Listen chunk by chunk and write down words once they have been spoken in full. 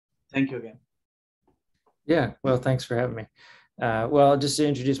Thank you again. Yeah, well, thanks for having me. Well, just to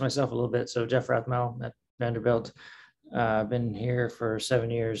introduce myself a little bit. So Jeff Rathmell at Vanderbilt. I've been here for 7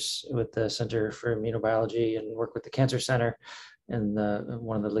 years with the Center for Immunobiology and work with the Cancer Center and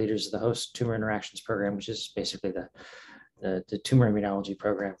one of the leaders of the host tumor interactions program, which is basically the tumor immunology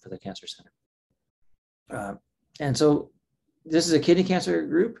program for the Cancer Center. And so this is a kidney cancer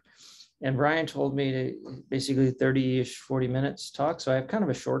group. And Brian told me to basically 30-ish, 40 minutes talk. So I have kind of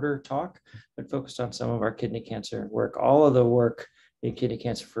a shorter talk, but focused on some of our kidney cancer work. All of the work in kidney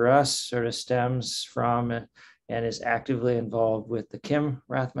cancer for us sort of stems from and is actively involved with the Kim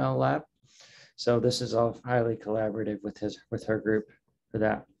Rathmell lab. So this is all highly collaborative with her group for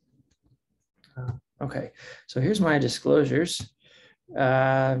that. Okay, so here's my disclosures.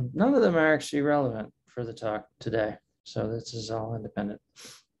 None of them are actually relevant for the talk today. So this is all independent.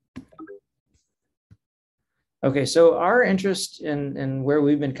 Okay, so our interest in where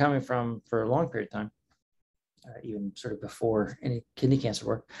we've been coming from for a long period of time, even sort of before any kidney cancer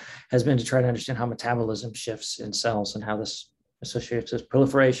work, has been to try to understand how metabolism shifts in cells and how this associates with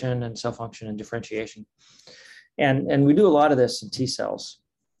proliferation and cell function and differentiation. And we do a lot of this in T cells.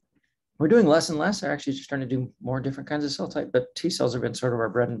 We're doing less and less. We're actually just trying to do more different kinds of cell type, but T cells have been sort of our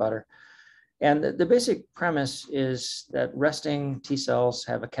bread and butter. And the basic premise is that resting T cells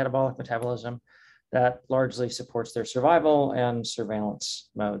have a catabolic metabolism that largely supports their survival and surveillance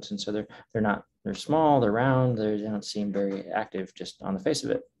modes. And so they're small, they're round, they don't seem very active just on the face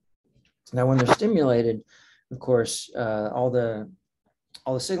of it. Now, when they're stimulated, of course, all the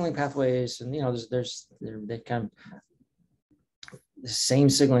signaling pathways, and they kind of the same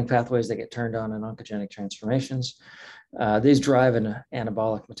signaling pathways that get turned on in oncogenic transformations. These drive an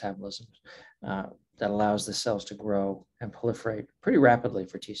anabolic metabolism that allows the cells to grow and proliferate pretty rapidly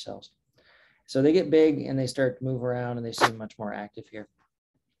for T cells. So they get big and they start to move around and they seem much more active here.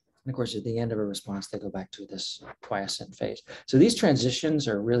 And of course, at the end of a response, they go back to this quiescent phase. So these transitions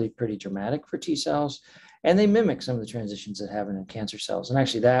are really pretty dramatic for T cells, and they mimic some of the transitions that happen in cancer cells. And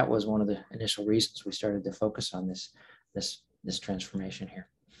actually, that was one of the initial reasons we started to focus on this transformation here.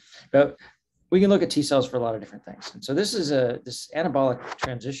 But we can look at T cells for a lot of different things. And so this anabolic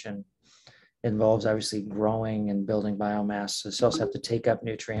transition involves obviously growing and building biomass. So cells have to take up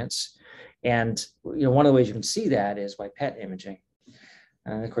nutrients. And one of the ways you can see that is by PET imaging.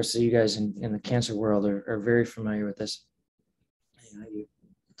 And of course, you guys in the cancer world are very familiar with this.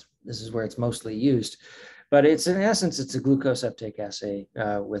 This is where it's mostly used. But it's in essence, it's a glucose uptake assay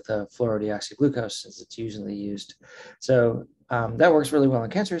with a fluorodeoxyglucose as it's usually used. So that works really well in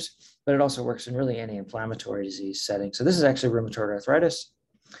cancers, but it also works in really any inflammatory disease setting. So this is actually rheumatoid arthritis.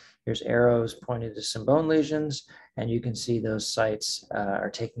 Here's arrows pointing to some bone lesions, and you can see those sites are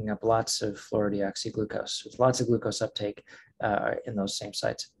taking up lots of fluorodeoxyglucose. There's lots of glucose uptake in those same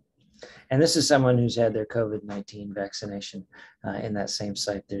sites. And this is someone who's had their COVID-19 vaccination in that same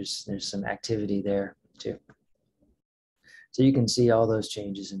site. There's some activity there too. So you can see all those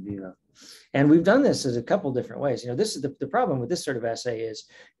changes in vivo. And we've done this in a couple different ways. This is the problem with this sort of assay is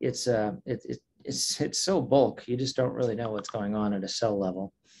it's so bulk, you just don't really know what's going on at a cell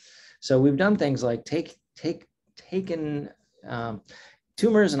level. So we've done things like taken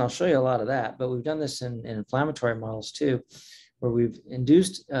tumors, and I'll show you a lot of that, but we've done this in inflammatory models too, where we've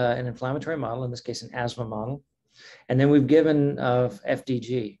induced an inflammatory model, in this case, an asthma model, and then we've given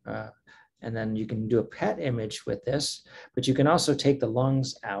FDG, and then you can do a PET image with this, but you can also take the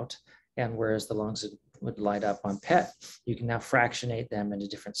lungs out, and whereas the lungs would light up on PET, you can now fractionate them into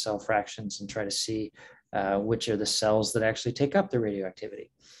different cell fractions and try to see which are the cells that actually take up the radioactivity.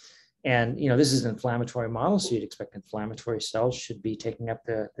 And this is an inflammatory model, so you'd expect inflammatory cells should be taking up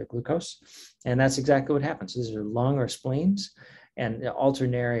the glucose, and that's exactly what happens. These are lung or spleens, and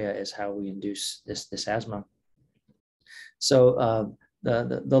alternaria is how we induce this asthma. So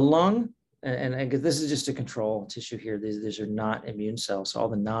the lung, and I guess this is just a control tissue here. These are not immune cells. So all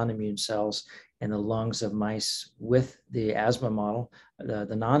the non-immune cells in the lungs of mice with the asthma model,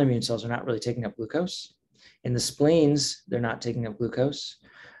 the non-immune cells are not really taking up glucose. In the spleens, they're not taking up glucose.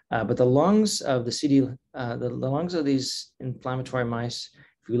 But the lungs of the lungs of these inflammatory mice,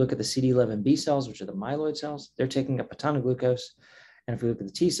 if we look at the CD11B cells, which are the myeloid cells, they're taking up a ton of glucose. And if we look at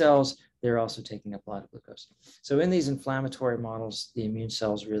the T cells, they're also taking up a lot of glucose. So in these inflammatory models, the immune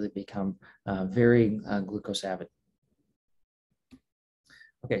cells really become very glucose avid.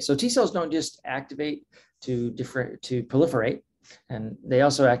 Okay, so T cells don't just activate to proliferate, and they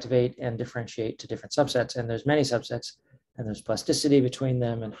also activate and differentiate to different subsets. And there's many subsets. And there's plasticity between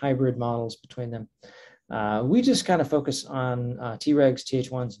them and hybrid models between them. We just kind of focus on Tregs,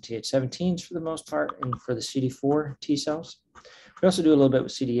 Th1s, and Th17s for the most part, and for the CD4 T cells. We also do a little bit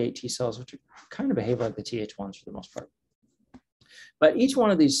with CD8 T cells, which kind of behave like the Th1s for the most part. But each one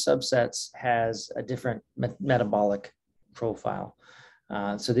of these subsets has a different metabolic profile.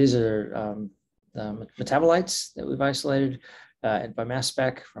 So these are metabolites that we've isolated by mass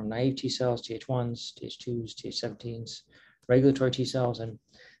spec from naive T cells, Th1s, Th2s, Th17s, regulatory T cells. And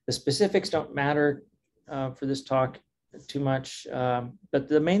the specifics don't matter for this talk too much. But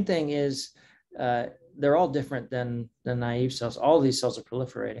the main thing is they're all different than the naive cells. All of these cells are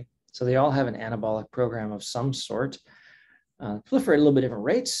proliferating. So they all have an anabolic program of some sort. Proliferate at a little bit different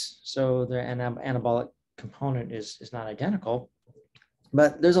rates. So the anabolic component is not identical.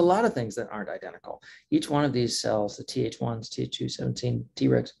 But there's a lot of things that aren't identical. Each one of these cells, the Th1s, Th2, 17,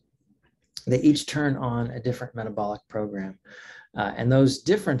 Tregs, they each turn on a different metabolic program. And those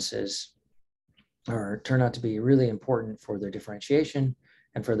differences turn out to be really important for their differentiation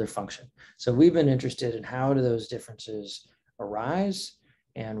and for their function. So we've been interested in how do those differences arise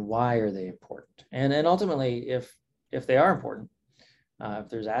and why are they important? And ultimately, if they are important, if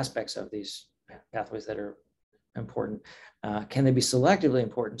there's aspects of these pathways that are important, can they be selectively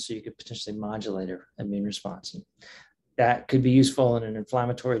important so you could potentially modulate an immune response? And that could be useful in an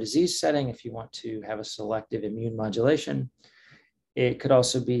inflammatory disease setting if you want to have a selective immune modulation. It could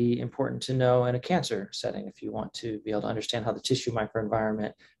also be important to know in a cancer setting if you want to be able to understand how the tissue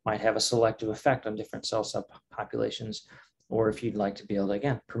microenvironment might have a selective effect on different cell subpopulations, or if you'd like to be able to,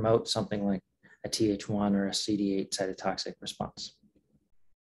 again, promote something like a Th1 or a CD8 cytotoxic response.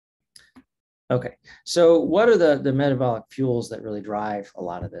 Okay, so what are the metabolic fuels that really drive a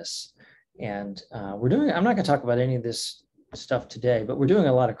lot of this? And I'm not going to talk about any of this stuff today, but we're doing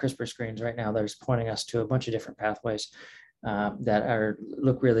a lot of CRISPR screens right now that is pointing us to a bunch of different pathways that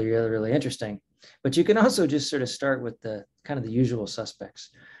look really, really, really interesting. But you can also just sort of start with the kind of the usual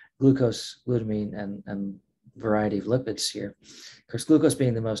suspects: glucose, glutamine, and variety of lipids here. Of course, glucose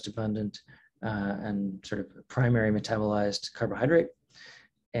being the most abundant and sort of primary metabolized carbohydrate,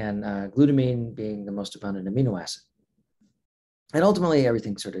 and glutamine being the most abundant amino acid. And ultimately,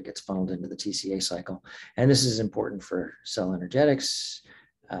 everything sort of gets funneled into the TCA cycle. And this is important for cell energetics,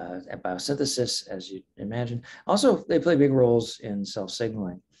 and biosynthesis, as you'd imagine. Also, they play big roles in cell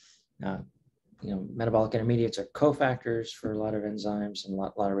signaling. Metabolic intermediates are cofactors for a lot of enzymes and a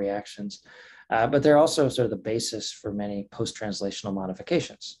lot of reactions, but they're also sort of the basis for many post-translational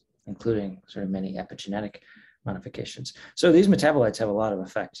modifications, including sort of many epigenetic modifications. So these metabolites have a lot of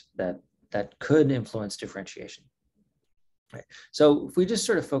effect that could influence differentiation. Right. So if we just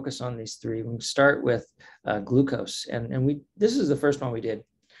sort of focus on these three, we can start with glucose, and this is the first one we did.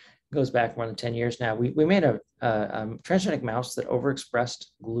 It goes back more than 10 years now. We made a transgenic mouse that overexpressed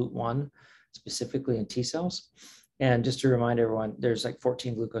GLUT1 specifically in T cells. And just to remind everyone, there's like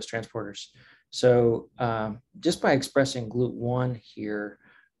 14 glucose transporters. So just by expressing GLUT1 here,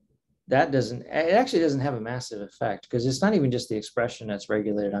 it actually doesn't have a massive effect, because it's not even just the expression that's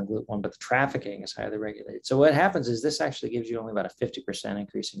regulated on GLUT1, but the trafficking is highly regulated. So what happens is this actually gives you only about a 50%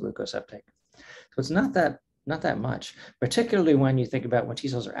 increase in glucose uptake. So it's not that much, particularly when you think about when T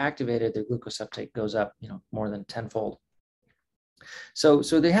cells are activated, their glucose uptake goes up, more than tenfold. So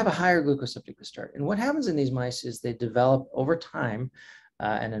they have a higher glucose uptake to start. And what happens in these mice is they develop over time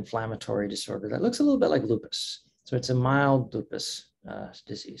an inflammatory disorder that looks a little bit like lupus. So it's a mild lupus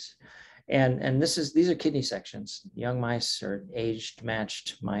disease. And these are kidney sections, young mice or aged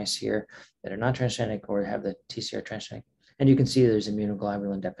matched mice here that are not transgenic or have the TCR transgenic. And you can see there's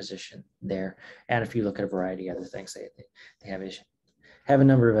immunoglobulin deposition there. And if you look at a variety of other things, they have a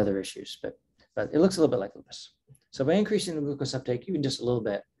number of other issues, but it looks a little bit like lupus. So by increasing the glucose uptake, even just a little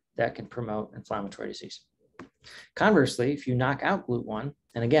bit, that can promote inflammatory disease. Conversely, if you knock out GLUT1,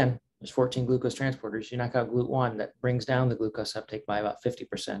 and again, there's 14 glucose transporters, you knock out GLUT1, that brings down the glucose uptake by about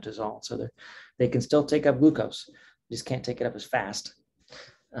 50% is all. So they can still take up glucose, you just can't take it up as fast.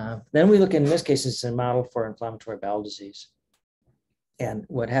 Then we look in this case, it's a model for inflammatory bowel disease. And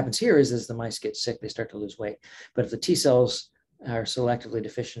what happens here is as the mice get sick, they start to lose weight. But if the T cells are selectively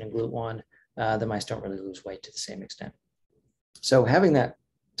deficient in GLUT1, the mice don't really lose weight to the same extent. So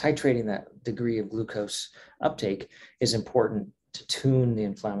titrating that degree of glucose uptake is important to tune the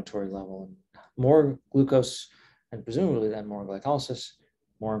inflammatory level. And more glucose, and presumably then more glycolysis,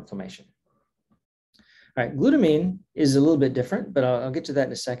 more inflammation. All right, glutamine is a little bit different, but I'll get to that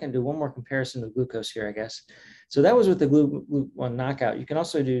in a second. Do one more comparison with glucose here, I guess. So that was with the GLUT1 knockout. You can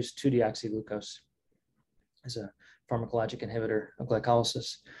also do 2-deoxyglucose as a pharmacologic inhibitor of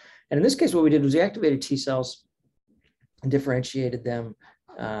glycolysis. And in this case, what we did was we activated T cells and differentiated them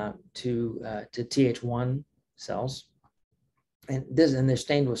to Th1 cells. And they're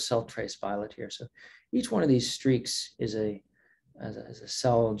stained with cell trace violet here. So each one of these streaks is a as a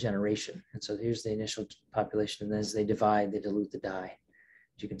cell generation. And so here's the initial population. And as they divide, they dilute the dye.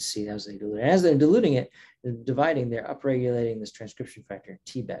 As you can see, as they dilute it. As they're diluting it, they're dividing, they're upregulating this transcription factor,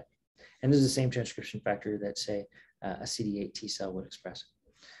 TBET. And this is the same transcription factor that, say, a CD8 T cell would express.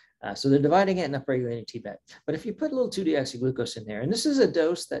 So they're dividing it and upregulating TBET. But if you put a little 2-deoxyglucose in there, and this is a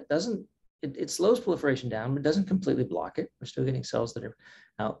dose that doesn't, it slows proliferation down, but doesn't completely block it. We're still getting cells that are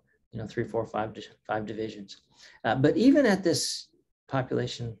out, 3, 4, 5 divisions. But even at this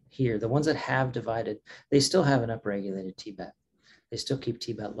population here, the ones that have divided, they still have an upregulated TBET. They still keep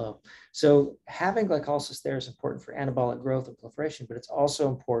TBET low. So having glycolysis there is important for anabolic growth and proliferation, but it's also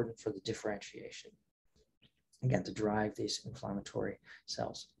important for the differentiation, again, to drive these inflammatory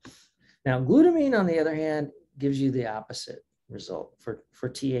cells. Now, glutamine, on the other hand, gives you the opposite result for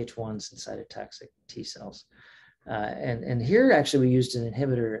Th1s and cytotoxic T cells. And here, actually, we used an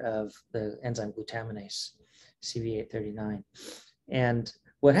inhibitor of the enzyme glutaminase, CV839. And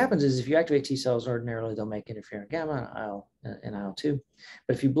what happens is if you activate T cells, ordinarily they'll make interferon gamma and IL-2.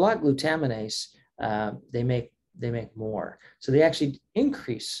 But if you block glutaminase, they make more. So they actually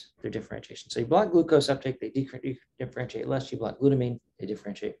increase their differentiation. So you block glucose uptake, they differentiate less. You block glutamine, they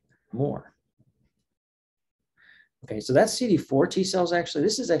differentiate more. Okay, so that's CD4 T cells actually.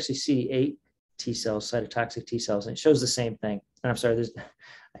 This is actually CD8 T cells, cytotoxic T cells, and it shows the same thing. And I'm sorry,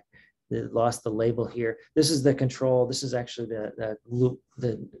 they lost the label here. This is the control. This is actually the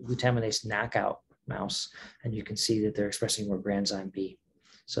glutaminase knockout mouse, and you can see that they're expressing more granzyme B.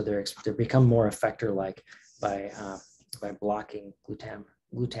 So they become more effector-like by blocking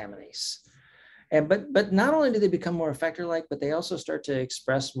glutaminase. But not only do they become more effector-like, but they also start to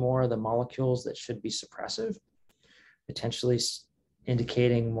express more of the molecules that should be suppressive, potentially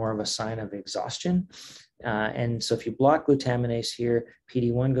indicating more of a sign of exhaustion. And so if you block glutaminase here,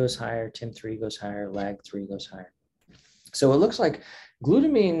 PD1 goes higher, TIM3 goes higher, LAG3 goes higher. So it looks like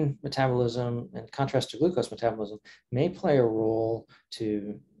glutamine metabolism, in contrast to glucose metabolism, may play a role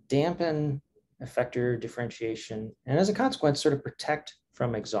to dampen effector differentiation, and as a consequence, sort of protect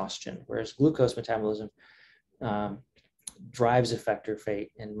from exhaustion, whereas glucose metabolism drives effector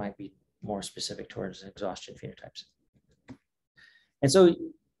fate and might be more specific towards exhaustion phenotypes. And so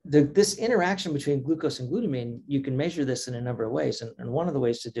this interaction between glucose and glutamine, you can measure this in a number of ways. And one of the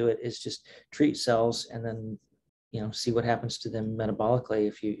ways to do it is just treat cells and then see what happens to them metabolically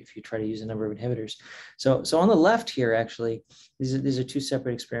if you try to use a number of inhibitors. So on the left here, actually, these are two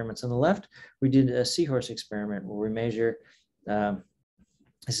separate experiments. On the left, we did a seahorse experiment where we measure,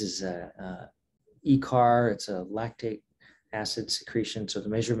 this is ECAR, it's a lactate acid secretion, so the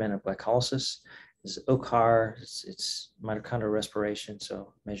measurement of glycolysis. This is OCAR, it's mitochondrial respiration,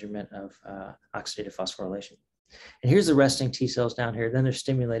 so measurement of oxidative phosphorylation. And here's the resting T cells down here. Then they're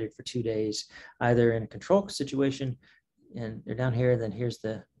stimulated for 2 days, either in a control situation, and they're down here. Then here's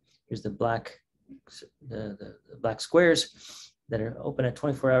the black black squares that are open at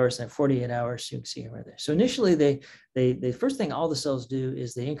 24 hours and at 48 hours. You can see them right there. So initially, the first thing all the cells do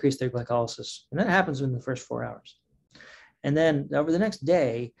is they increase their glycolysis, and that happens within the first 4 hours. And then over the next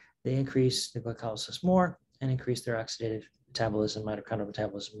day, they increase the glycolysis more and increase their oxidative metabolism, mitochondrial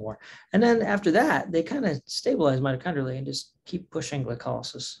metabolism more. And then after that, they kind of stabilize mitochondrially and just keep pushing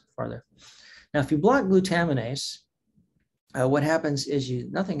glycolysis farther. Now, if you block glutaminase, what happens is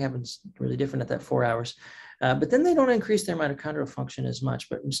nothing happens really different at that 4 hours, but then they don't increase their mitochondrial function as much,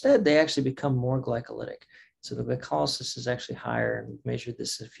 but instead they actually become more glycolytic. So the glycolysis is actually higher, and we've measured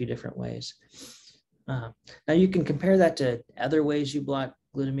this a few different ways. Now you can compare that to other ways you block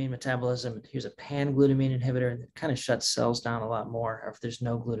glutamine metabolism. Here's a pan-glutamine inhibitor, and it kind of shuts cells down a lot more. Or if there's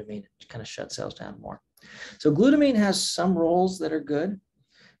no glutamine, it kind of shuts cells down more. So glutamine has some roles that are good,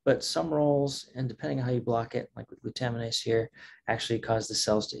 but some roles, and depending on how you block it, like with glutaminase here, actually cause the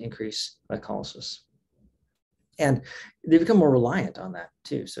cells to increase glycolysis. And they become more reliant on that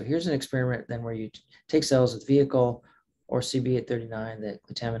too. So here's an experiment then where you take cells with vehicle or CB839, the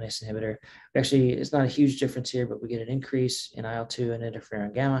glutaminase inhibitor. Actually, it's not a huge difference here, but we get an increase in IL-2 and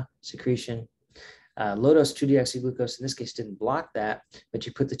interferon gamma secretion. Low-dose 2-deoxyglucose, in this case, didn't block that, but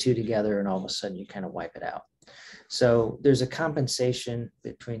you put the two together and all of a sudden you kind of wipe it out. So there's a compensation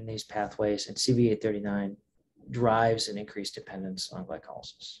between these pathways, and CB839 drives an increased dependence on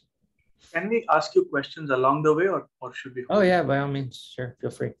glycolysis. Can we ask you questions along the way, or should we? Oh yeah, by all means, sure,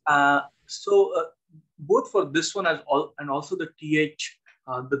 feel free. Both for this one and also the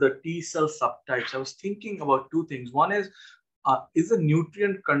the T cell subtypes, I was thinking about two things. One is the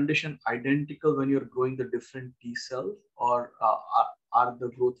nutrient condition identical when you're growing the different T cells, or are the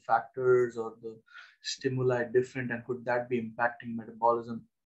growth factors or the stimuli different, and could that be impacting metabolism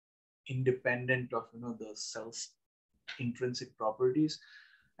independent of the cells intrinsic properties.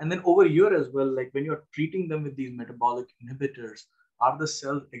 And then over here as well, like when you're treating them with these metabolic inhibitors, are the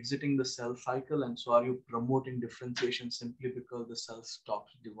cells exiting the cell cycle? And so are you promoting differentiation simply because the cell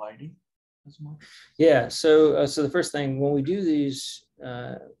stops dividing as much? Yeah. So the first thing, when we do these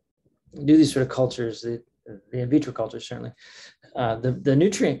sort of cultures, the in vitro cultures, certainly, the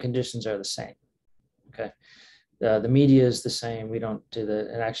nutrient conditions are the same. Okay. The media is the same. We don't do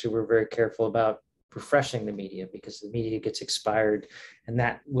and actually we're very careful about refreshing the media because the media gets expired and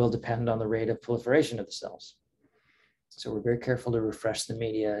that will depend on the rate of proliferation of the cells. So we're very careful to refresh the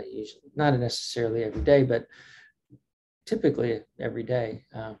media, usually, not necessarily every day, but typically every day.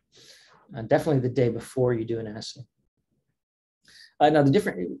 Definitely the day before you do an assay. Now,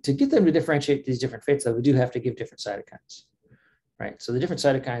 to get them to differentiate these different fates, though, we do have to give different cytokines, right? So the different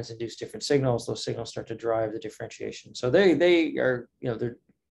cytokines induce different signals. Those signals start to drive the differentiation. So they are,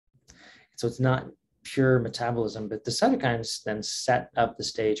 so it's not pure metabolism, but the cytokines then set up the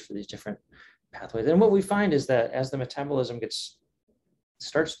stage for these different pathways. And what we find is that as the metabolism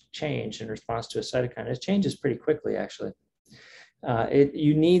starts to change in response to a cytokine, it changes pretty quickly, actually.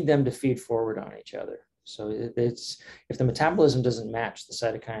 You need them to feed forward on each other. So if the metabolism doesn't match, the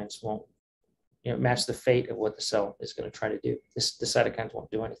cytokines won't match the fate of what the cell is going to try to do. The cytokines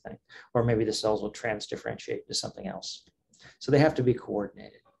won't do anything, or maybe the cells will transdifferentiate to something else. So they have to be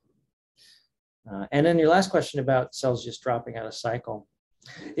coordinated. And then your last question about cells just dropping out of cycle.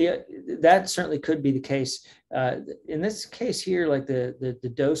 Yeah, that certainly could be the case. In this case here, like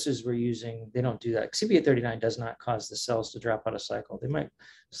the doses we're using, they don't do that. CB839 does not cause the cells to drop out of cycle. They might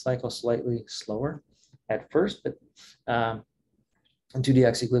cycle slightly slower at first, but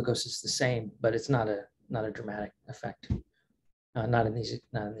 2-deoxyglucose is the same, but it's not a dramatic effect. Not in these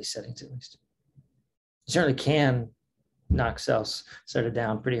settings, at least. You certainly can knock cells sort of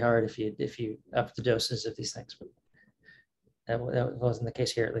down pretty hard if you up the doses of these things, but that wasn't the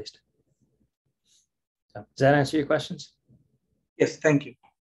case here, at least. So, does that answer your questions? Yes, thank you.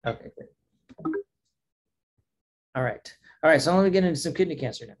 Okay, great. All right. So let me get into some kidney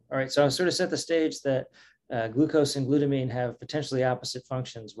cancer now. All right. So I sort of set the stage that glucose and glutamine have potentially opposite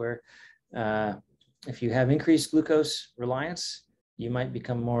functions, where if you have increased glucose reliance, you might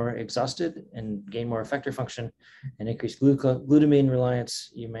become more exhausted and gain more effector function, and increased glutamine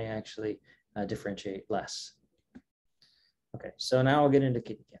reliance, you may actually differentiate less. Okay, so now I'll get into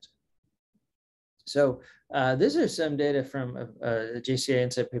kidney cancer. So these are some data from a JCA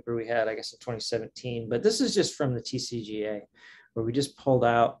Insight paper we had, I guess, in 2017, but this is just from the TCGA, where we just pulled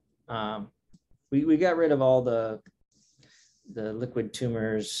out, we got rid of all the liquid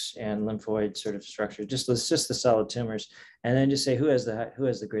tumors and lymphoid sort of structure, just the solid tumors, and then just say who has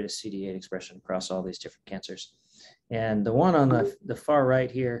the greatest CD8 expression across all these different cancers. And the one on the far right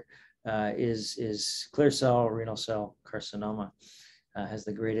here is clear cell renal cell carcinoma, has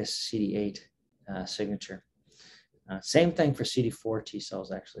the greatest CD8 signature. Same thing for CD4 T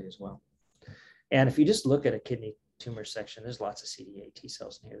cells actually as well. And if you just look at a kidney tumor section, there's lots of CD8 T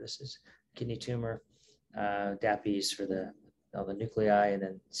cells in here. This is kidney tumor, DAPIs for all the nuclei, and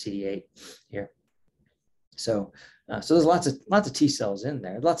then CD8 here. So there's lots of T cells in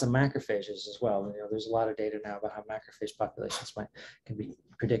there, lots of macrophages as well. There's a lot of data now about how macrophage populations can be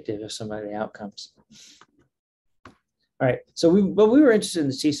predictive of some of the outcomes. All right, so we were interested in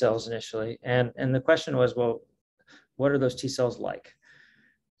the T cells initially, and the question was, well, what are those T cells like?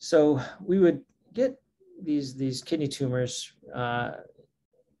 So we would get these kidney tumors,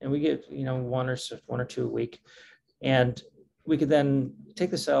 and we get one or two a week, and we could then take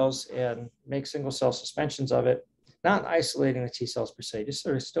the cells and make single cell suspensions of it, not isolating the T cells per se, just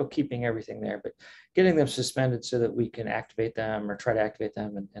sort of still keeping everything there, but getting them suspended so that we can activate them or try to activate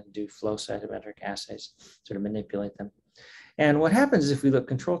them and do flow cytometric assays, sort of manipulate them. And what happens is if we look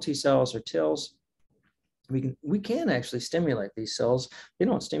control T cells or TILs, we can actually stimulate these cells. They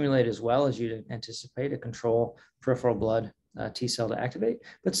don't stimulate as well as you'd anticipate a control peripheral blood T cell to activate,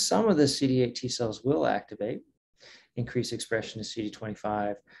 but some of the CD8 T cells will activate, increase expression of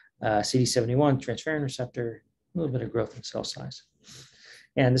CD25, CD71 transferrin receptor, a little bit of growth in cell size.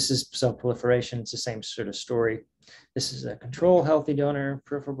 And this is cell proliferation. It's the same sort of story. This is a control healthy donor,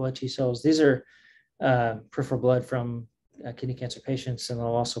 peripheral blood T cells. These are peripheral blood from kidney cancer patients, and they'll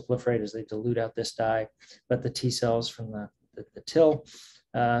also proliferate as they dilute out this dye. But the T cells from the TIL,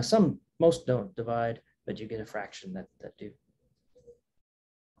 most don't divide, but you get a fraction that do.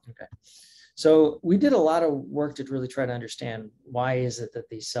 Okay. So we did a lot of work to really try to understand why is it that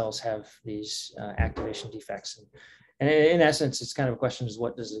these cells have these activation defects, And in essence, it's kind of a question is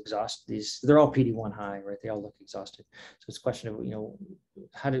what does exhaust these? They're all PD-1 high, right? They all look exhausted. So it's a question of,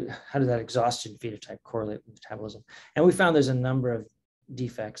 how does that exhaustion phenotype correlate with metabolism? And we found there's a number of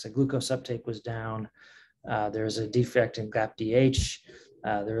defects. Like glucose uptake was down. There's a defect in GAPDH.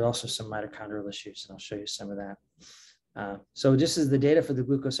 There are also some mitochondrial issues, and I'll show you some of that. So this is the data for the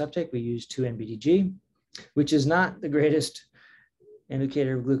glucose uptake. We use 2-NBDG, which is not the greatest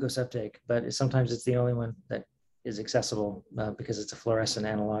indicator of glucose uptake, but sometimes it's the only one that is accessible because it's a fluorescent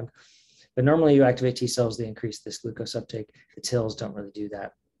analog. But normally you activate T cells, they increase this glucose uptake. The TILs don't really do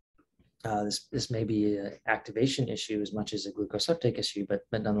that. This may be an activation issue as much as a glucose uptake issue, but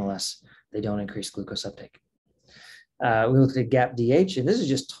nonetheless, they don't increase glucose uptake. We looked at GAPDH, and this is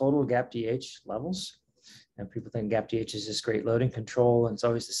just total GAPDH levels. And people think GAPDH is this great loading control, and it's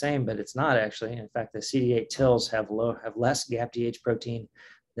always the same, but it's not actually. In fact, the CD8 TILs have less GAPDH protein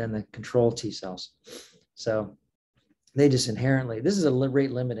than the control T cells. So they just inherently, this is a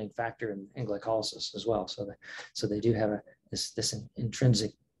rate limiting factor in glycolysis as well. So they do have this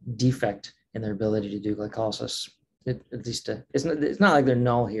intrinsic defect in their ability to do glycolysis. At least it's not like they're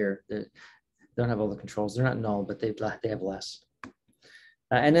null here. They don't have all the controls. They're not null, but they have less.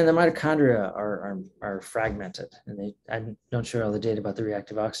 And then the mitochondria are fragmented, and I don't show all the data about the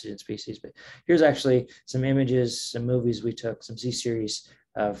reactive oxygen species, but here's actually some images, some movies we took, some Z series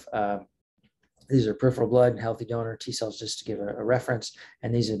of, these are peripheral blood, healthy donor T cells, just to give a reference,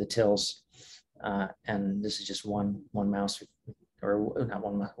 and these are the TILs. And this is just one mouse, or not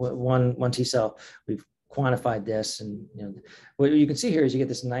one T cell. We've quantified this, and what you can see here is you get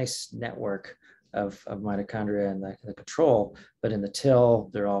this nice network of mitochondria and the control, but in the TIL,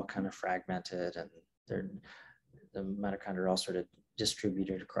 they're all kind of fragmented, and the mitochondria are all sort of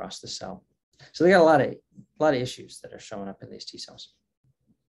distributed across the cell. So they got a lot of issues that are showing up in these T cells.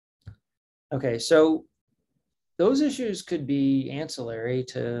 Okay, so those issues could be ancillary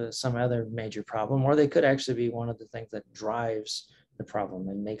to some other major problem, or they could actually be one of the things that drives the problem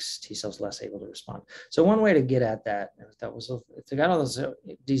and makes T cells less able to respond. So one way to get at that was if they got all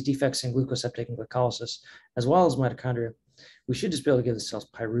these defects in glucose uptake and glycolysis, as well as mitochondria, we should just be able to give the cells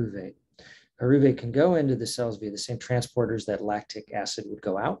pyruvate. Pyruvate can go into the cells via the same transporters that lactic acid would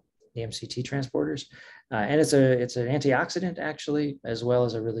go out, the MCT transporters. And it's an antioxidant, actually, as well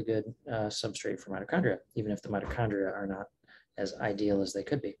as a really good substrate for mitochondria, even if the mitochondria are not as ideal as they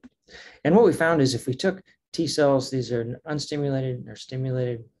could be. And what we found is if we took T cells, these are unstimulated or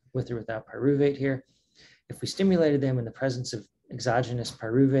stimulated with or without pyruvate here. If we stimulated them in the presence of exogenous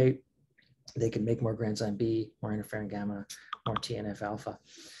pyruvate, they could make more granzyme B, more interferon gamma, more TNF alpha.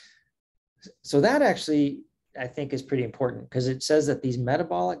 So that actually, I think, is pretty important because it says that these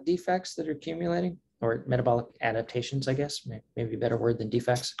metabolic defects that are accumulating, or metabolic adaptations, I guess, maybe a better word than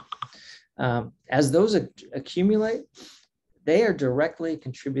defects, as those accumulate, they are directly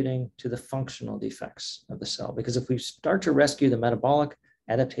contributing to the functional defects of the cell. Because if we start to rescue the metabolic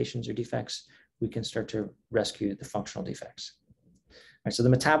adaptations or defects, we can start to rescue the functional defects. All right, so the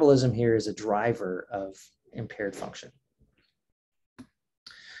metabolism here is a driver of impaired function.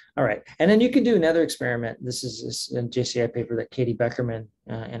 All right, and then you can do another experiment. This is a JCI paper that Katie Beckerman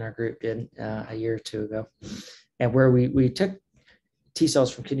in our group did a year or two ago, and where we took T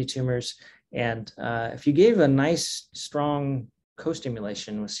cells from kidney tumors, and if you gave a nice, strong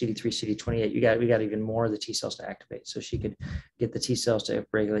co-stimulation with CD3, CD28, we got even more of the T cells to activate. So she could get the T cells to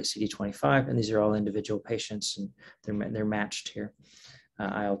regulate CD25, and these are all individual patients, and they're matched here.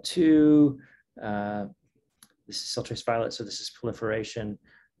 IL-2, this is cell trace violet, so this is proliferation.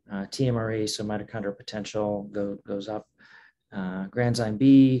 TMRE, so mitochondrial potential goes up. Granzyme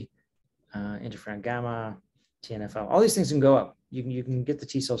B, interferon gamma, TNF-alpha, all these things can go up. You can get the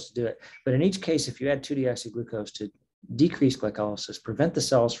T cells to do it. But in each case, if you add 2-deoxyglucose to decrease glycolysis, prevent the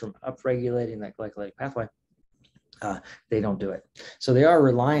cells from upregulating that glycolytic pathway, they don't do it. So they are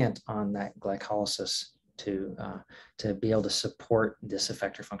reliant on that glycolysis to be able to support this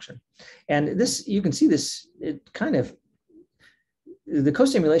effector function. And this, you can see this, it kind of, the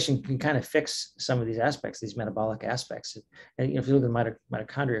co-stimulation can kind of fix some of these aspects, these metabolic aspects. And if you look at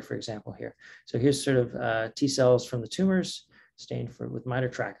mitochondria, for example, here. So here's sort of T cells from the tumors stained with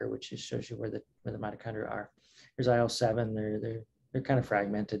MitoTracker, which just shows you where the mitochondria are. Here's IL-7, they're kind of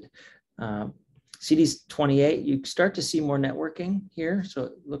fragmented. CD28, you start to see more networking here. So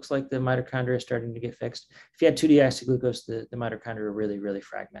it looks like the mitochondria are starting to get fixed. If you had 2-deoxyglucose, the mitochondria are really, really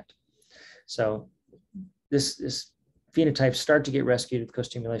fragmented. So this phenotypes start to get rescued with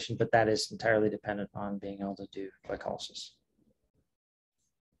co-stimulation, but that is entirely dependent on being able to do glycolysis.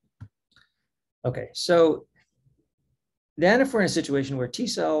 Okay, so then if we're in a situation where T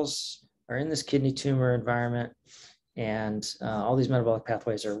cells are in this kidney tumor environment And all these metabolic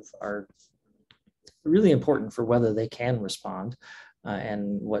pathways are really important for whether they can respond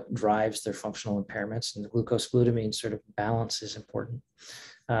and what drives their functional impairments. And the glucose-glutamine sort of balance is important.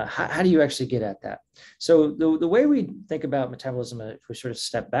 How do you actually get at that? So the way we think about metabolism, if we sort of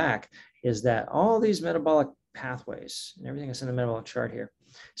step back, is that all these metabolic pathways and everything that's in the metabolic chart here,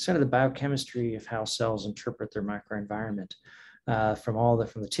 it's kind of the biochemistry of how cells interpret their microenvironment. From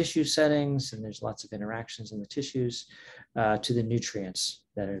the tissue settings, and there's lots of interactions in the tissues, to the nutrients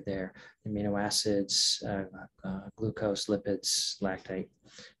that are there, amino acids, glucose, lipids, lactate,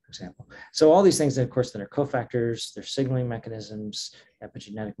 for example. So all these things, of course, that are cofactors, they're signaling mechanisms,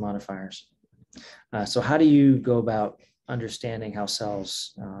 epigenetic modifiers. So how do you go about understanding how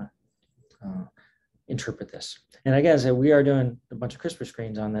cells interpret this? And I guess we are doing a bunch of CRISPR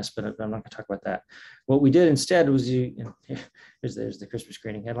screens on this, but I'm not going to talk about that. What we did instead was there's the CRISPR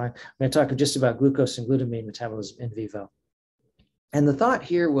screening headline. I'm going to talk just about glucose and glutamine metabolism in vivo. And the thought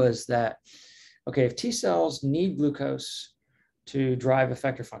here was that, okay, if T cells need glucose to drive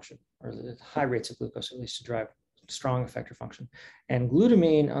effector function, or the high rates of glucose at least to drive strong effector function, and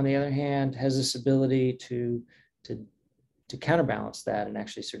glutamine, on the other hand, has this ability to counterbalance that and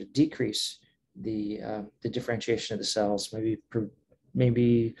actually sort of decrease the differentiation of the cells,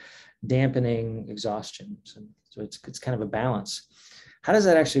 maybe dampening exhaustion. So it's kind of a balance. How does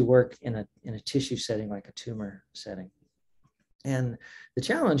that actually work in a tissue setting like a tumor setting? And the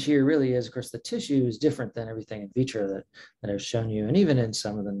challenge here really is, of course, the tissue is different than everything in vitro that I've shown you, and even in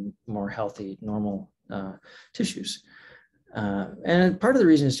some of the more healthy, normal tissues. And part of the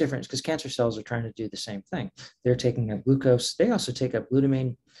reason it's different is because cancer cells are trying to do the same thing. They're taking up glucose. They also take up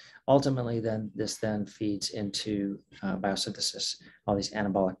glutamine. Ultimately, this feeds into biosynthesis, all these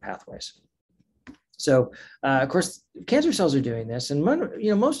anabolic pathways. So, of course, cancer cells are doing this, and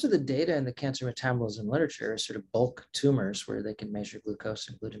most of the data in the cancer metabolism literature is sort of bulk tumors where they can measure glucose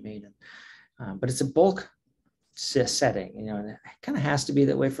and glutamine, but it's a bulk setting, and it kind of has to be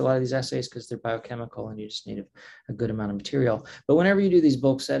that way for a lot of these assays because they're biochemical and you just need a good amount of material. But whenever you do these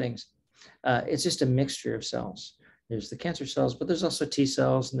bulk settings, it's just a mixture of cells. There's the cancer cells, but there's also T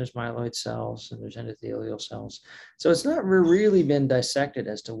cells, and there's myeloid cells, and there's endothelial cells. So it's not really been dissected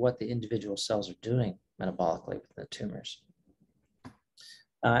as to what the individual cells are doing metabolically with the tumors.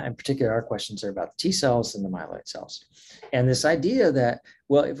 In particular, our questions are about the T cells and the myeloid cells. And this idea that,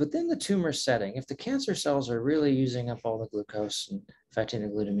 well, if within the tumor setting, if the cancer cells are really using up all the glucose and affecting the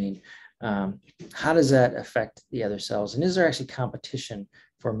glutamine, how does that affect the other cells? And is there actually competition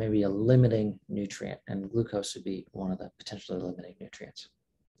for maybe a limiting nutrient? And glucose would be one of the potentially limiting nutrients.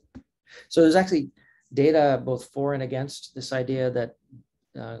 So there's actually data both for and against this idea that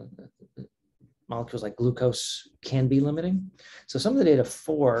molecules like glucose can be limiting. So some of the data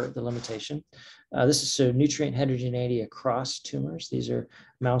for the limitation, this is so nutrient heterogeneity across tumors. These are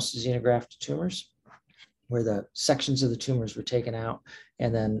mouse xenograft tumors where the sections of the tumors were taken out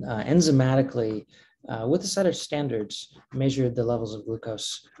and then enzymatically, with a set of standards, measured the levels of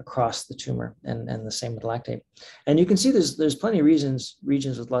glucose across the tumor, and the same with lactate. And you can see there's plenty of regions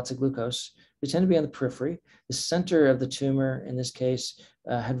with lots of glucose. They tend to be on the periphery. The center of the tumor, in this case,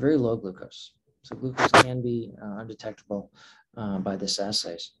 had very low glucose. So glucose can be undetectable by this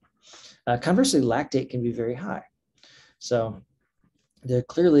assays. Conversely, lactate can be very high. So there are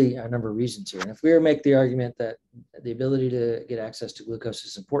clearly a number of reasons here. And if we were to make the argument that the ability to get access to glucose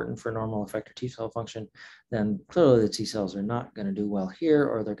is important for normal effector T cell function, then clearly the T cells are not going to do well here,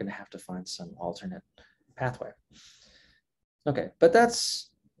 or they're going to have to find some alternate pathway. Okay, but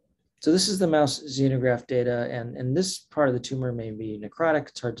so this is the mouse xenograft data, and this part of the tumor may be necrotic,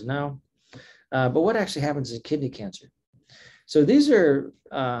 it's hard to know. But what actually happens in kidney cancer? So these are,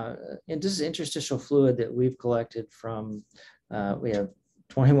 and this is interstitial fluid that we've collected from, we have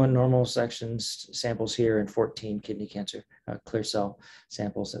 21 normal samples here and 14 kidney cancer clear cell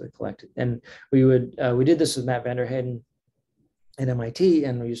samples that we collected. And we did this with Matt Vanderheyden at MIT,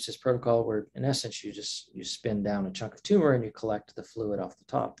 and we used his protocol where, in essence, you spin down a chunk of tumor and you collect the fluid off the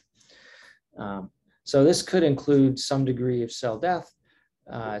top. So this could include some degree of cell death.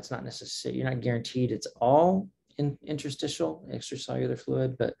 It's not necessary, you're not guaranteed it's all in interstitial extracellular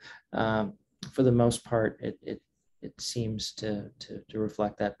fluid, but for the most part, it seems to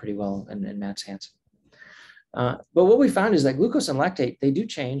reflect that pretty well in Matt's hands. But what we found is that glucose and lactate, they do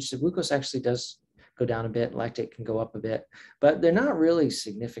change. So glucose actually does go down a bit, lactate can go up a bit, but they're not really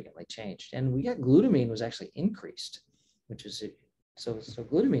significantly changed. And we got glutamine was actually increased, which is, so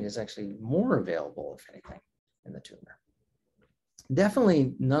glutamine is actually more available, if anything, in the tumor.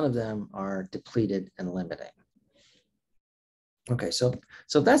 Definitely none of them are depleted and limiting. Okay, so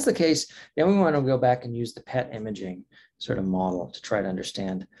if that's the case, then we want to go back and use the PET imaging sort of model to try to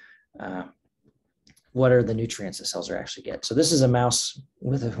understand what are the nutrients the cells are actually get. So this is a mouse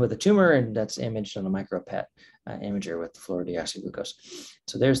with a tumor, and that's imaged on a micro-PET imager with fluorodeoxyglucose.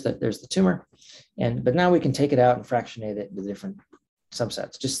 So there's the tumor, but now we can take it out and fractionate it into different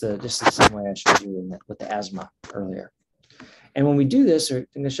subsets, just the same way I showed you with the asthma earlier. And when we do this, I'm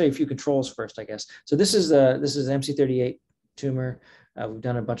going to show you a few controls first, I guess. So this is MC38 tumor. We've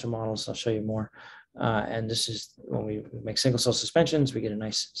done a bunch of models. I'll show you more. And this is when we make single cell suspensions, we get a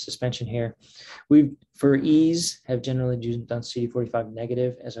nice suspension here. We, for ease, have generally done CD45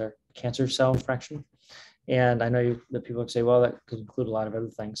 negative as our cancer cell fraction. And I know that people would say, well, that could include a lot of other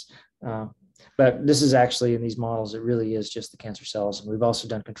things. But this is actually, in these models, it really is just the cancer cells. And we've also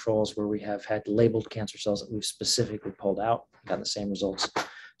done controls where we have had labeled cancer cells that we've specifically pulled out, gotten the same results.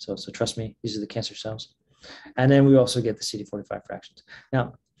 So trust me, these are the cancer cells. And then we also get the CD45 fractions.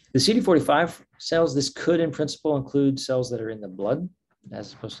 Now, the CD45 cells, this could in principle include cells that are in the blood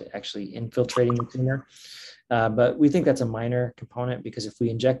as opposed to actually infiltrating the tumor. But we think that's a minor component, because if we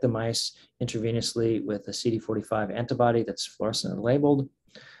inject the mice intravenously with a CD45 antibody that's fluorescent labeled,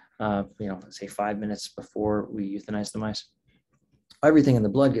 say 5 minutes before we euthanize the mice, everything in the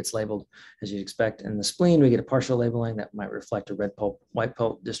blood gets labeled as you'd expect. In the spleen, we get a partial labeling that might reflect a red pulp, white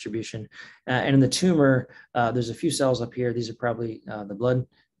pulp distribution. And in the tumor, there's a few cells up here. These are probably the blood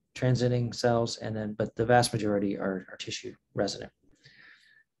transiting cells, but the vast majority are tissue resident.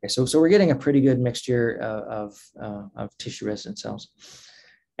 Okay, so we're getting a pretty good mixture of tissue resident cells.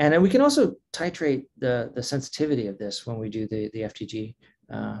 And then we can also titrate the sensitivity of this when we do the FTG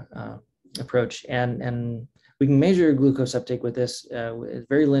approach. And we can measure glucose uptake with this. It's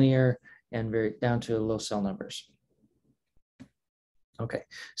very linear and very down to low cell numbers. Okay,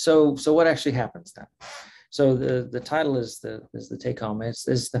 so what actually happens then? So the title is the take home. It's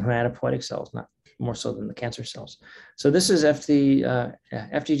the hematopoietic cells, not more so than the cancer cells. So this is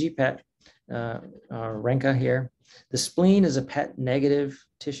FTG PET, Renka here. The spleen is a PET negative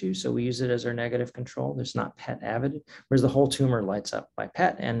tissue, so we use it as our negative control. There's not PET avid, whereas the whole tumor lights up by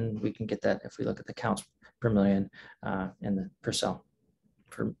PET, and we can get that if we look at the counts per million and per cell,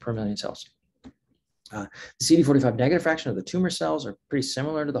 per million cells. The CD45 negative fraction of the tumor cells are pretty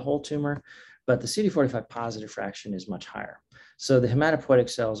similar to the whole tumor, but the CD45 positive fraction is much higher. So the hematopoietic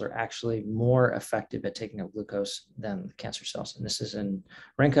cells are actually more effective at taking up glucose than the cancer cells. And this is in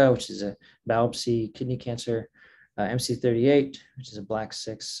Renka, which is a biopsy kidney cancer, MC38, which is a black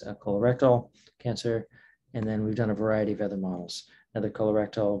 6 colorectal cancer. And then we've done a variety of other models, another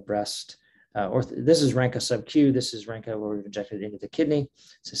colorectal, breast, this is Renka sub-Q. This is Renka where we've injected it into the kidney.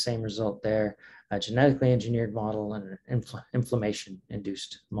 It's the same result there, a genetically engineered model and an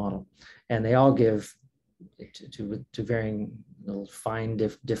inflammation-induced model. And they all give to varying little fine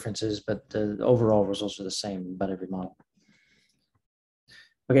differences, but the overall results are the same in about every model.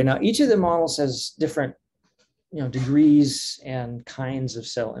 Okay, now each of the models has different degrees and kinds of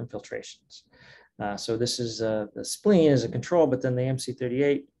cell infiltrations. So this is the spleen as a control, but then the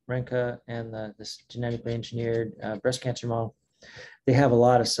MC38, Renka, and this genetically engineered breast cancer model, they have a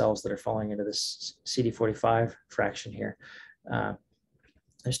lot of cells that are falling into this CD45 fraction here.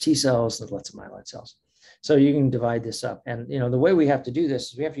 There's T cells and lots of myeloid cells. So you can divide this up. And the way we have to do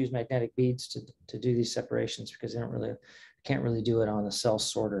this is we have to use magnetic beads to do these separations, because they can't really do it on the cell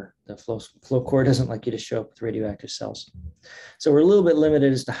sorter. The flow core doesn't like you to show up with radioactive cells. So we're a little bit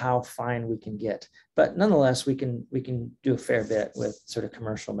limited as to how fine we can get, but nonetheless, we can do a fair bit with sort of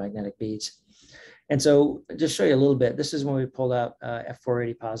commercial magnetic beads. And so just show you a little bit, this is when we pulled out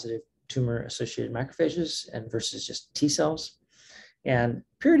F480 positive tumor associated macrophages and versus just T cells. And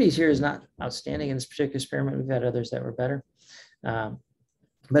purities here is not outstanding in this particular experiment. We've had others that were better,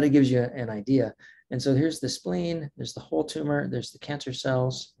 but it gives you an idea. And so here's the spleen, there's the whole tumor, there's the cancer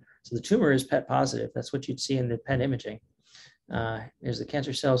cells. So the tumor is PET positive. That's what you'd see in the PET imaging. There's the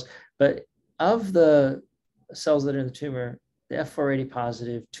cancer cells. But of the cells that are in the tumor, the F480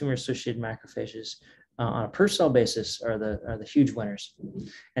 positive tumor-associated macrophages on a per cell basis are the huge winners.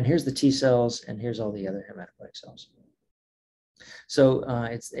 And here's the T cells, and here's all the other hematopoietic cells. So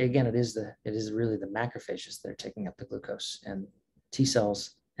it is really the macrophages that are taking up the glucose, and T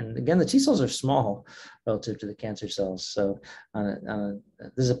cells. And again, the T cells are small relative to the cancer cells. So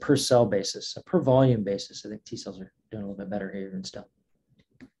this is a per cell basis, a per volume basis. I think T cells are doing a little bit better here and still.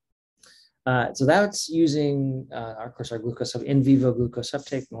 So that's using, of course, our glucose, in vivo glucose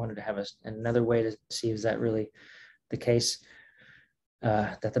uptake. We wanted to have another way to see, is that really the case,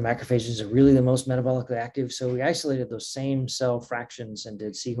 that the macrophages are really the most metabolically active. So we isolated those same cell fractions and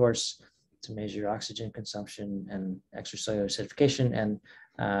did seahorse to measure oxygen consumption and extracellular acidification. And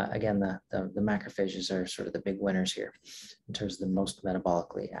again, the macrophages are sort of the big winners here in terms of the most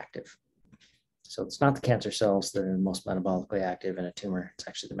metabolically active. So it's not the cancer cells that are the most metabolically active in a tumor, it's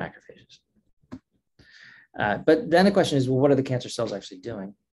actually the macrophages. But then the question is, well, what are the cancer cells actually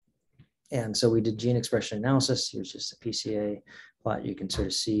doing? And so we did gene expression analysis. Here's just a PCA plot. You can sort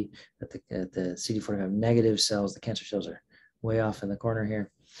of see that the CD45 negative cells, the cancer cells, are way off in the corner here.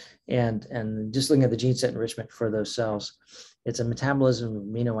 And just looking at the gene set enrichment for those cells, it's a metabolism of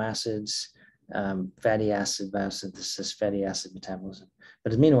amino acids, fatty acid biosynthesis, fatty acid metabolism.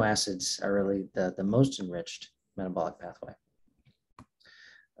 But amino acids are really the most enriched metabolic pathway.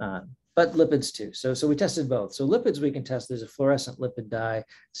 But lipids too. So we tested both. So lipids we can test. There's a fluorescent lipid dye,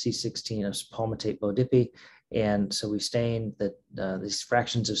 C16 of palmitate Bodipi. And so we stain these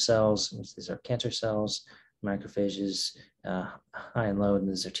fractions of cells. These are cancer cells, macrophages, high and low, and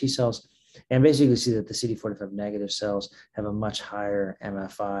these are T cells. And basically see that the CD45 negative cells have a much higher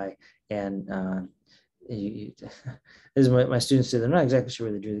MFI. And this is what my students do. They're not exactly sure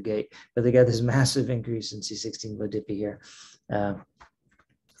where they drew the gate, but they got this massive increase in C16 Bodipi here.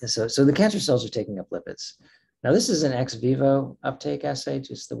 So the cancer cells are taking up lipids. Now this is an ex vivo uptake assay,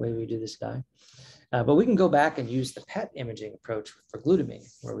 just the way we do this dye. But we can go back and use the PET imaging approach for glutamine,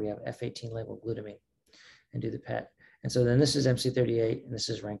 where we have F18 labeled glutamine, and do the PET. And so then this is MC38, and this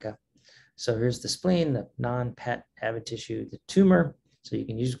is Renka. So here's the spleen, the non-PET avid tissue, the tumor. So you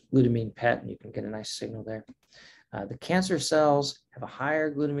can use glutamine PET, and you can get a nice signal there. The cancer cells have a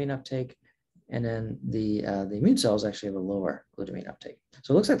higher glutamine uptake, and then the immune cells actually have a lower glutamine uptake.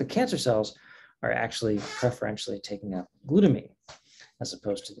 So it looks like the cancer cells are actually preferentially taking up glutamine as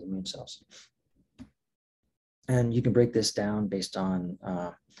opposed to the immune cells. And you can break this down based on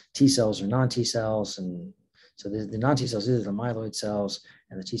T cells or non-T cells. And so the non-T cells, these are the myeloid cells,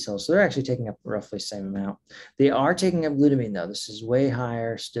 and the T cells, so they're actually taking up roughly the same amount. They are taking up glutamine though. This is way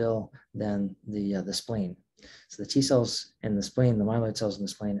higher still than the spleen. So the T cells in the spleen, the myeloid cells in the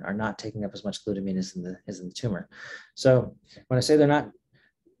spleen, are not taking up as much glutamine as in the tumor. So when I say they're not,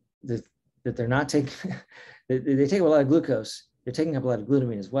 that they're not taking, they take a lot of glucose, they're taking up a lot of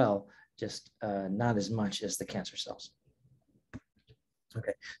glutamine as well, just not as much as the cancer cells.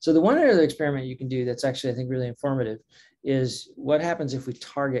 Okay, so the one other experiment you can do that's actually, I think, really informative is what happens if we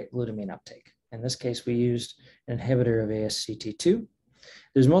target glutamine uptake. In this case, we used an inhibitor of ASCT2.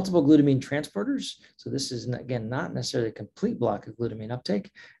 There's multiple glutamine transporters. So this is, again, not necessarily a complete block of glutamine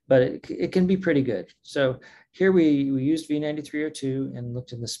uptake, but it can be pretty good. So here we used V9302 and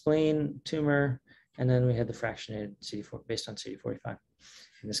looked in the spleen, tumor, and then we had the fractionated CD4 based on CD45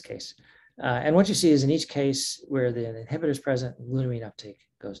 in this case. And what you see is in each case where the inhibitor is present, glutamine uptake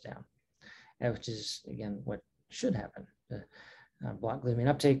goes down, which is, again, what should happen. The block glutamine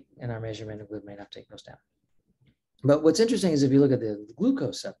uptake, and our measurement of glutamine uptake goes down. But what's interesting is if you look at the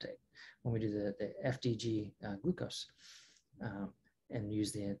glucose uptake, when we do the FDG glucose and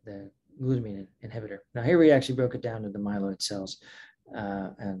use the glutamine inhibitor. Now here we actually broke it down to the myeloid cells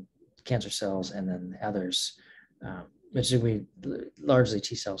and cancer cells, and then the others, which we largely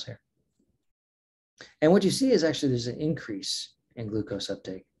T cells here. And what you see is actually there's an increase in glucose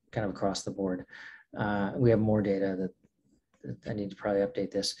uptake kind of across the board. We have more data that I need to probably update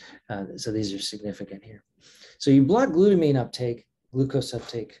this. So these are significant here. So you block glutamine uptake, glucose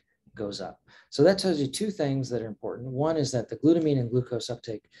uptake goes up. So that tells you two things that are important. One is that the glutamine and glucose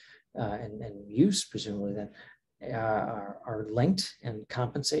uptake and use, presumably, then are linked and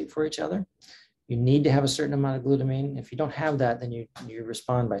compensate for each other. You need to have a certain amount of glutamine. If you don't have that, then you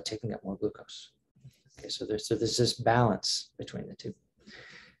respond by taking up more glucose. Okay, so there's this balance between the two.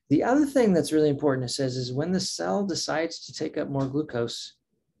 The other thing that's really important, it says, is when the cell decides to take up more glucose,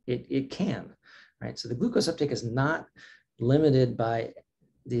 it can, right? So the glucose uptake is not limited by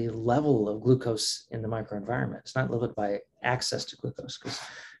the level of glucose in the microenvironment. It's not limited by access to glucose,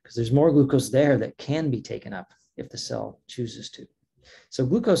 because there's more glucose there that can be taken up if the cell chooses to. So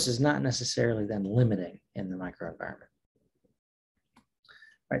glucose is not necessarily then limiting in the microenvironment.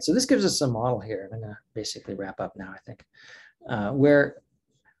 All right, so this gives us a model here. I'm going to basically wrap up now, I think, where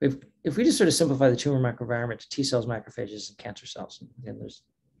if we just sort of simplify the tumor microenvironment to T cells, macrophages, and cancer cells, and there's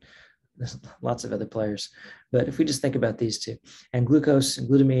lots of other players, but if we just think about these two, and glucose and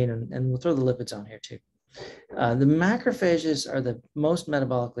glutamine, and we'll throw the lipids on here too. The macrophages are the most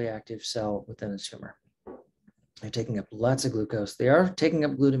metabolically active cell within the tumor. They're taking up lots of glucose. They are taking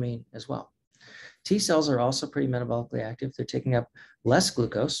up glutamine as well. T cells are also pretty metabolically active. They're taking up less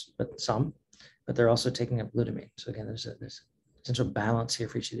glucose, but they're also taking up glutamine. So again, there's potential balance here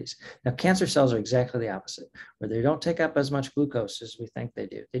for each of these. Now, cancer cells are exactly the opposite, where they don't take up as much glucose as we think they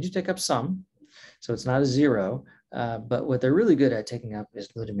do. They do take up some, so it's not a zero, but what they're really good at taking up is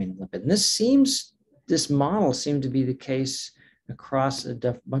glutamine and lipid. And this model seemed to be the case across a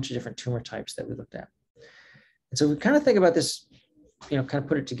bunch of different tumor types that we looked at. And so we kind of think about this, kind of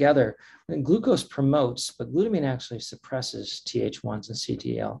put it together. And glucose promotes, but glutamine actually suppresses Th1s and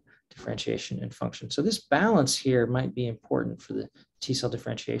CTL differentiation and function. So this balance here might be important for the T cell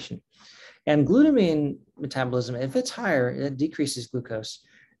differentiation. And glutamine metabolism, if it's higher, it decreases glucose.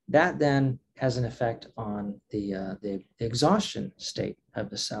 That then has an effect on the exhaustion state of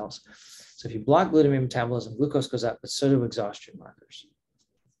the cells. So if you block glutamine metabolism, glucose goes up, but so do exhaustion markers.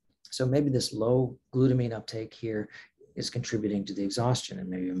 So maybe this low glutamine uptake here is contributing to the exhaustion, and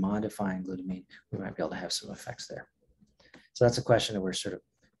maybe modifying glutamine, we might be able to have some effects there. So that's a question that we're sort of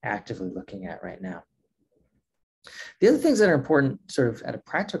actively looking at right now. The other things that are important sort of at a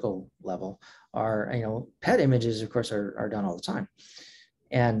practical level are, PET images, of course, are done all the time.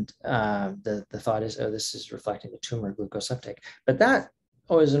 And the thought is, oh, this is reflecting the tumor glucose uptake. But that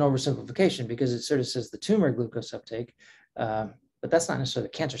is an oversimplification, because it sort of says the tumor glucose uptake, but that's not necessarily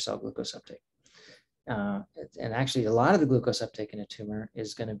the cancer cell glucose uptake. And actually, a lot of the glucose uptake in a tumor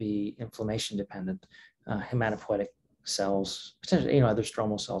is going to be inflammation dependent, hematopoietic cells, potentially, other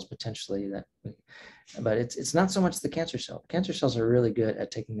stromal cells potentially. But it's not so much the cancer cell. Cancer cells are really good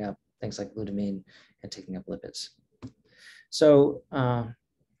at taking up things like glutamine and taking up lipids. So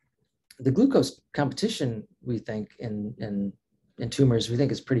the glucose competition, we think, in tumors, we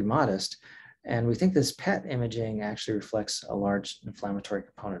think is pretty modest. And we think this PET imaging actually reflects a large inflammatory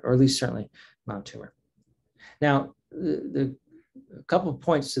component, or at least certainly non-tumor. Now, a couple of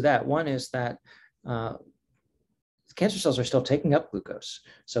points to that. One is that cancer cells are still taking up glucose.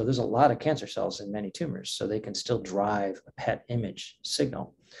 So there's a lot of cancer cells in many tumors, so they can still drive a PET image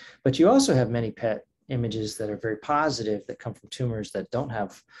signal. But you also have many PET images that are very positive that come from tumors that don't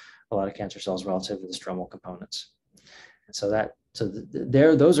have a lot of cancer cells relative to the stromal components. And so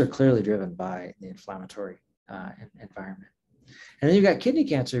those are clearly driven by the inflammatory environment. And then you've got kidney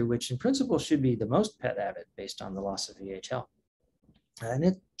cancer, which in principle should be the most PET avid based on the loss of VHL. And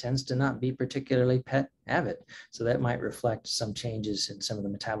it tends to not be particularly PET avid. So that might reflect some changes in some of the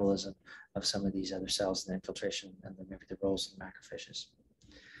metabolism of some of these other cells and the infiltration, and then maybe the roles of the macrophages.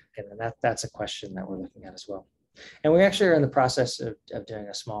 And that's a question that we're looking at as well. And we actually are in the process of doing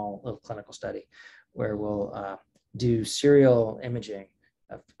a small little clinical study where we'll do serial imaging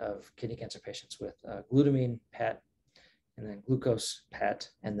of kidney cancer patients with glutamine PET, and then glucose PET,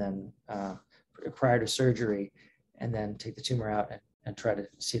 and then prior to surgery, and then take the tumor out and try to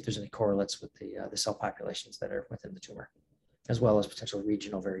see if there's any correlates with the cell populations that are within the tumor, as well as potential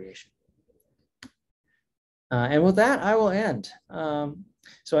regional variation. And with that, I will end.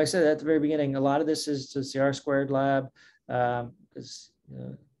 So I said at the very beginning, a lot of this is the R squared lab, because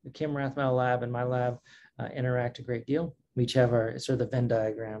the Kim Rathmell lab and my lab interact a great deal. We each have our sort of the Venn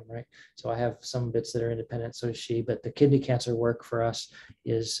diagram, right? So I have some bits that are independent, so does she, but the kidney cancer work for us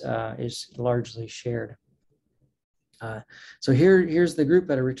is largely shared. So here's the group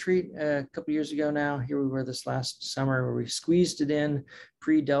at a retreat a couple years ago now. Here we were this last summer where we squeezed it in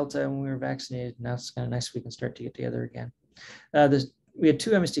pre-Delta when we were vaccinated. Now it's kind of nice we can start to get together again. We had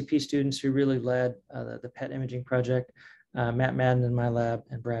 2 MSTP students who really led the PET imaging project, Matt Madden in my lab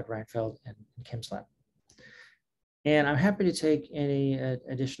and Brad Reinfeld in Kim's lab. And I'm happy to take any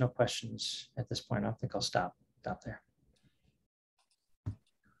additional questions at this point. I think I'll stop there.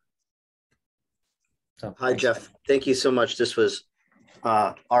 So, hi, Jeff. Thank you so much. This was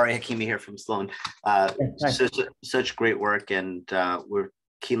Ari Hakimi here from Sloan. Such great work, and we're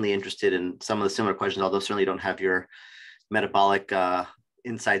keenly interested in some of the similar questions, although certainly don't have your metabolic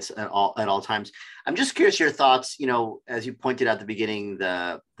insights at all times. I'm just curious your thoughts. As you pointed out at the beginning,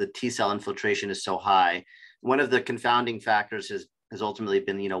 the T cell infiltration is so high. One of the confounding factors has ultimately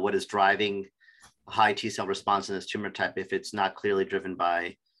been, what is driving high T cell response in this tumor type if it's not clearly driven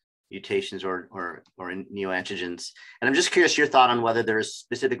by mutations or neoantigens. And I'm just curious your thought on whether there's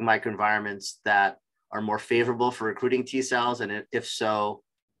specific microenvironments that are more favorable for recruiting T cells, and if so,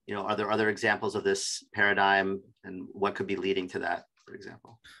 are there other examples of this paradigm, and what could be leading to that, for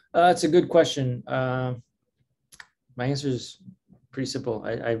example? It's a good question. My answer is pretty simple.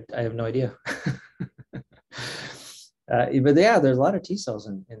 I have no idea. But yeah, there's a lot of T cells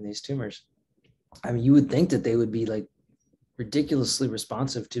in these tumors. I mean, you would think that they would be like ridiculously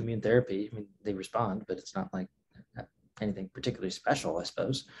responsive to immune therapy. I mean, they respond, but it's not like anything particularly special, I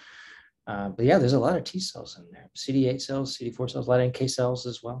suppose. But yeah, there's a lot of T cells in there. CD8 cells, CD4 cells, a lot of NK cells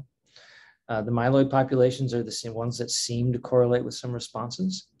as well. The myeloid populations are the same ones that seem to correlate with some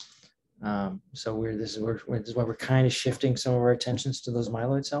responses. So this is why we're kind of shifting some of our attentions to those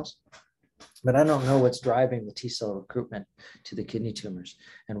myeloid cells. But I don't know what's driving the T cell recruitment to the kidney tumors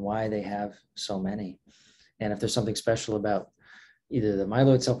and why they have so many. And if there's something special about either the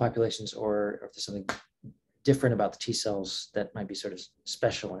myeloid cell populations or if there's something different about the T cells that might be sort of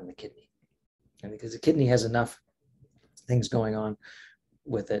special in the kidney. And because the kidney has enough things going on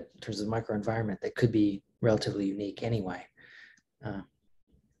with it in terms of the microenvironment that could be relatively unique anyway.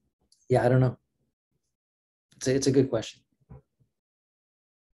 Yeah, I don't know. It's a good question.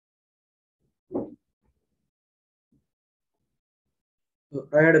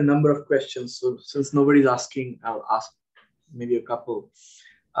 I had a number of questions, so since nobody's asking, I'll ask maybe a couple.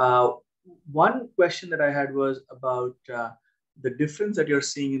 One question that I had was about the difference that you're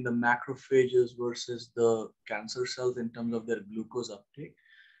seeing in the macrophages versus the cancer cells in terms of their glucose uptake.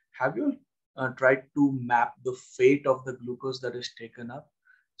 Have you tried to map the fate of the glucose that is taken up?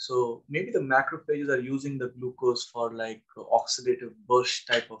 So maybe the macrophages are using the glucose for like oxidative burst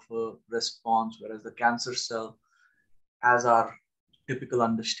type of a response, whereas the cancer cell, as our typical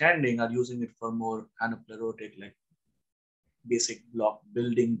understanding, are using it for more anaplerotic, like basic block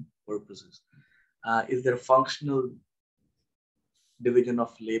building purposes. Is there a functional division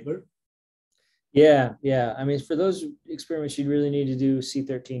of labor? Yeah. I mean, for those experiments, you'd really need to do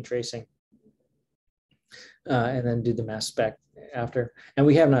C13 tracing and then do the mass spec after. And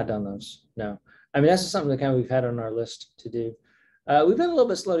we have not done those, no. I mean, that's something that kind of we've had on our list to do. We've been a little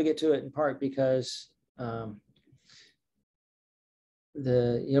bit slow to get to it in part because by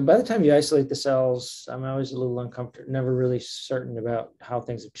the time you isolate the cells, I'm always a little uncomfortable, never really certain about how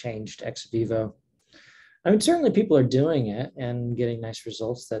things have changed ex vivo. I mean, certainly people are doing it and getting nice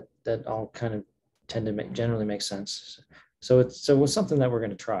results that all kind of tend to generally make sense. So it's something that we're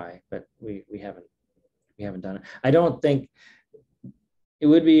going to try, but we haven't done it. I don't think it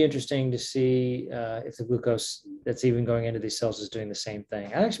would be interesting to see if the glucose that's even going into these cells is doing the same thing.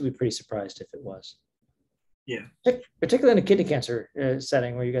 I'd actually be pretty surprised if it was. Yeah, particularly in a kidney cancer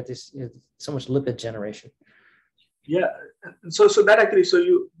setting where you got this so much lipid generation. Yeah, so that actually, so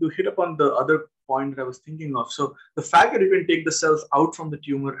you hit upon the other point that I was thinking of. So the fact that you can take the cells out from the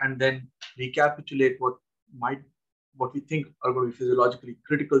tumor and then recapitulate what we think are going to be physiologically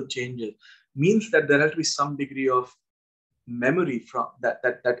critical changes means that there has to be some degree of memory from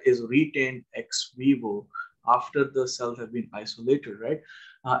that is retained ex vivo after the cells have been isolated, right?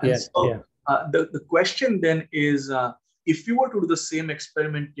 The question then is, if you were to do the same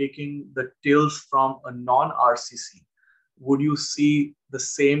experiment taking the TILs from a non-RCC, would you see the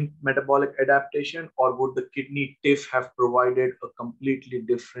same metabolic adaptation, or would the kidney TIF have provided a completely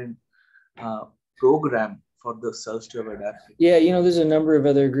different program for the cells to have adapted? Yeah, there's a number of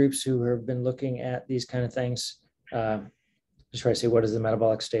other groups who have been looking at these kind of things. Just try to say, what is the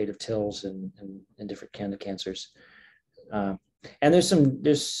metabolic state of TILs and different kind of cancers? And there's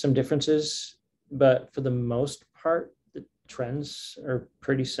some differences, but for the most part, the trends are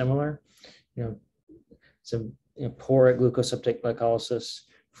pretty similar. Some poor at glucose uptake glycolysis,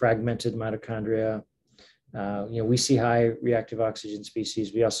 fragmented mitochondria. We see high reactive oxygen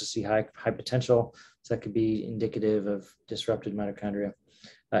species. We also see high potential, so that could be indicative of disrupted mitochondria.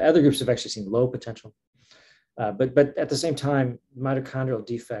 Other groups have actually seen low potential, but at the same time, mitochondrial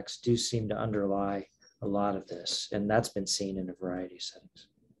defects do seem to underlie a lot of this, and that's been seen in a variety of settings.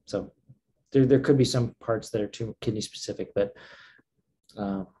 So there could be some parts that are too kidney specific, but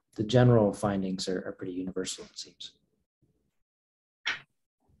the general findings are pretty universal, it seems.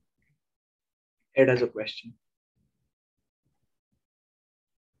 Ed has a question.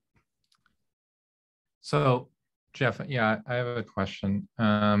 So, Jeff, yeah, I have a question.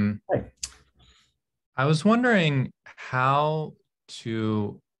 Hi. I was wondering how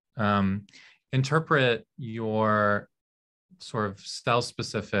to interpret your sort of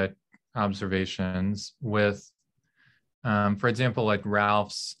cell-specific observations with, for example, like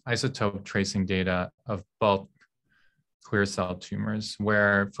Ralph's isotope tracing data of bulk clear cell tumors,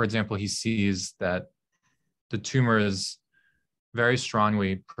 where, for example, he sees that the tumors very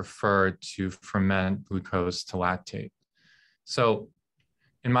strongly prefer to ferment glucose to lactate. So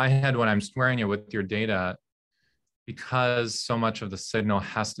in my head, when I'm squaring it with your data, because so much of the signal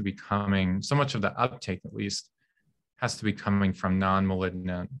has to be coming, so much of the uptake at least, has to be coming from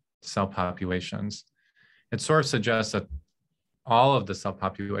non-malignant cell populations, it sort of suggests that all of the cell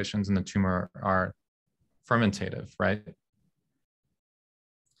populations in the tumor are fermentative, right?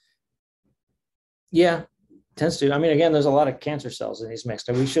 Yeah, tends to. I mean, again, there's a lot of cancer cells in these mixed,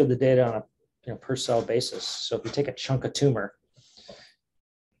 and we showed the data on a per cell basis. So if you take a chunk of tumor,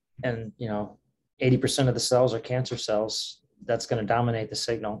 and 80% of the cells are cancer cells, that's going to dominate the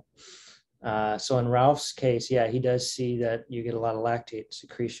signal. So in Ralph's case, yeah, he does see that you get a lot of lactate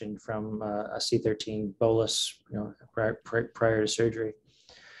secretion from a C13 bolus, prior to surgery.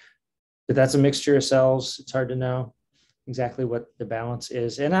 But that's a mixture of cells. It's hard to know exactly what the balance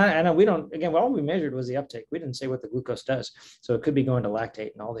is. And I know we don't, again, all we measured was the uptake. We didn't say what the glucose does. So it could be going to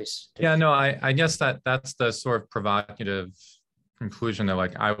lactate and all these. Yeah, no, I guess that's the sort of provocative conclusion that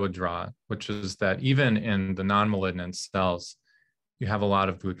like I would draw, which is that even in the non-malignant cells, you have a lot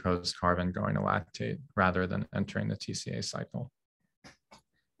of glucose carbon going to lactate rather than entering the TCA cycle.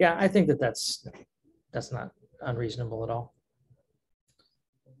 Yeah, I think that's not unreasonable at all.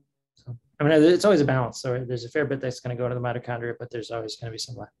 So, I mean, it's always a balance. So there's a fair bit that's going to go to the mitochondria, but there's always going to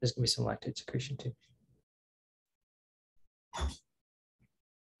be some lactate secretion too.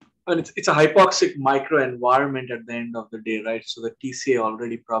 And it's a hypoxic microenvironment at the end of the day, right? So the TCA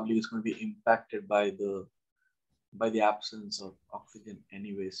already probably is going to be impacted by the absence of oxygen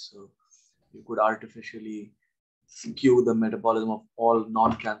anyway. So you could artificially skew the metabolism of all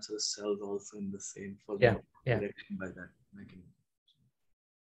non-cancerous cells also in the same direction by that mechanism.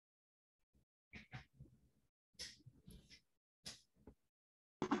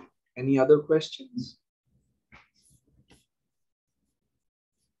 Any other questions?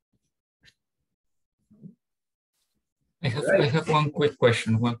 I have one quick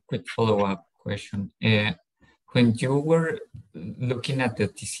question, one quick follow-up question. When you were looking at the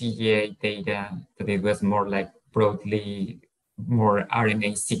TCA data, that it was more like broadly more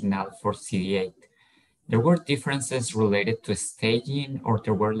RNA signal for CD8, there were differences related to staging, or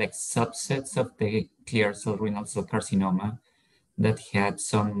there were like subsets of the clear cell renal cell carcinoma that had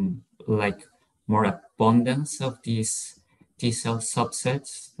some like more abundance of these T cell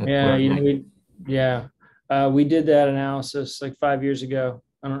subsets? That we did that analysis like 5 years ago.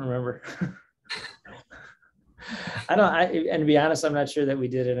 I don't remember. And to be honest, I'm not sure that we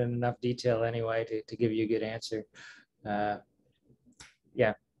did it in enough detail anyway to give you a good answer.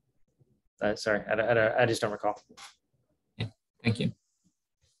 Sorry, I just don't recall. Yeah, thank you.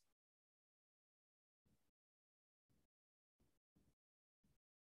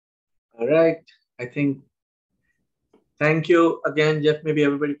 All right, I think, thank you again, Jeff. Maybe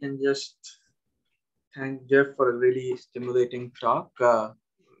everybody can just thank Jeff for a really stimulating talk.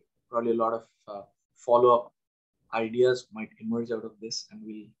 Probably a lot of follow-up ideas might emerge out of this, and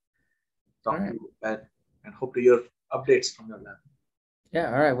we'll talk to you about and hope to hear updates from your lab.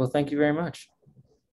 Yeah, all right. Well, thank you very much.